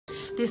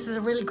This is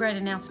a really great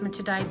announcement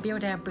today.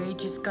 Build Our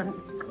Bridge. It's going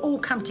to all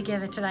come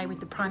together today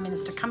with the Prime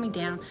Minister coming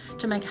down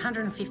to make a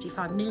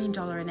 $155 million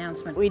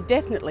announcement. We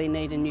definitely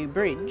need a new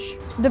bridge.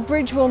 The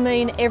bridge will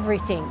mean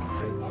everything.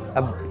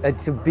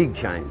 It's a big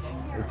change.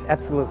 It's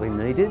absolutely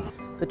needed.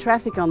 The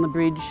traffic on the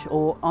bridge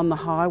or on the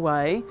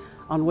highway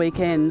on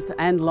weekends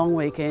and long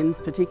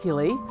weekends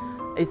particularly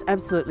is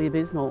absolutely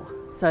abysmal.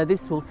 So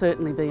this will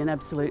certainly be an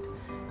absolute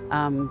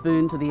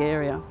boon to the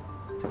area.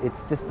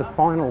 It's just the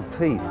final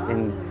piece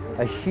in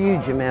a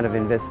huge amount of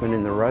investment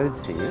in the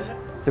roads here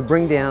to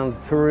bring down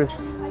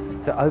tourists,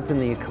 to open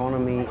the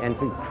economy and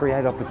to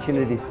create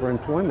opportunities for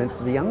employment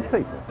for the young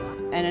people.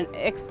 And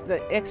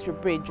the extra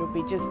bridge will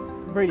be just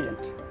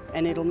brilliant,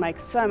 and it'll make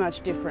so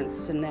much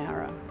difference to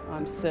Nowra.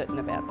 I'm certain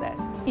about that.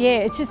 Yeah,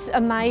 it's just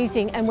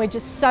amazing, and we're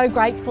just so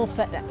grateful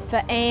for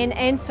Anne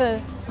and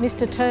for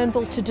Mr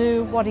Turnbull to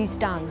do what he's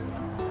done.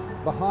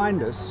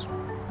 Behind us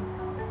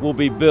will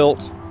be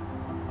built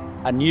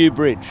a new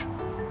bridge,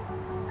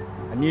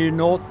 a new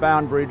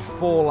northbound bridge,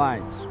 4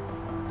 lanes.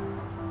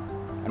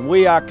 And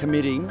we are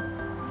committing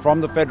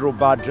from the federal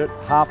budget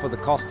half of the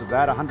cost of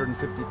that,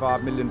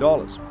 $155 million.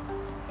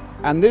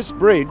 And this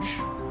bridge,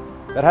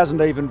 that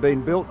hasn't even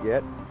been built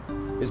yet,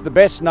 is the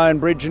best known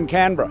bridge in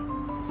Canberra,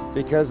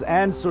 because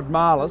Anne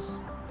Sudmalis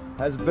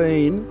has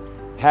been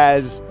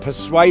as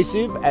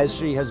persuasive as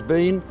she has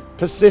been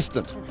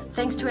persistent.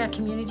 Thanks to our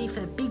community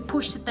for the big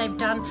push that they've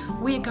done,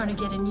 we're going to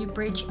get a new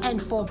bridge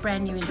and 4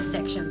 brand new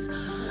intersections.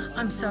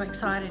 I'm so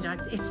excited.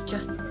 It's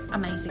just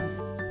amazing.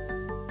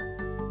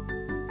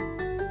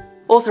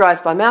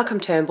 Authorised by Malcolm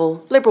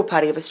Turnbull, Liberal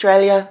Party of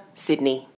Australia, Sydney.